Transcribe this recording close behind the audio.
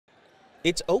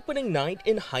It's opening night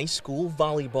in high school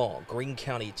volleyball. Greene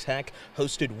County Tech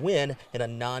hosted Wynne in a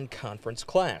non-conference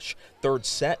clash. Third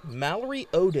set, Mallory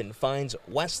Oden finds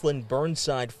Westland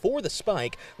Burnside for the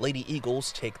spike. Lady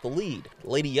Eagles take the lead.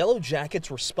 Lady Yellow Jackets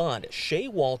respond. Shea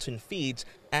Walton feeds.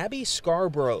 Abby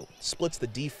Scarborough splits the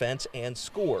defense and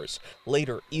scores.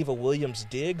 Later, Eva Williams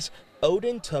digs.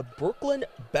 Oden to Brooklyn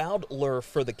Bowdler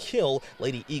for the kill.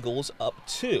 Lady Eagles up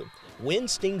 2. Wynne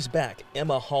stings back.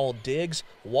 Emma Hall digs.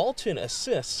 Walton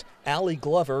assists. Allie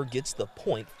Glover gets the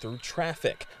point through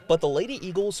traffic. But the Lady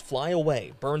Eagles fly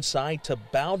away. Burnside to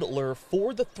Bowdler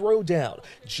for the throwdown.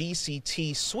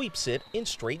 GCT sweeps it in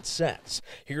straight sets.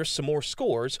 Here's some more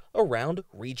scores around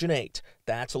Region 8.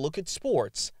 That's a look at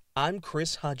sports. I'm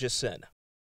Chris Hutchison.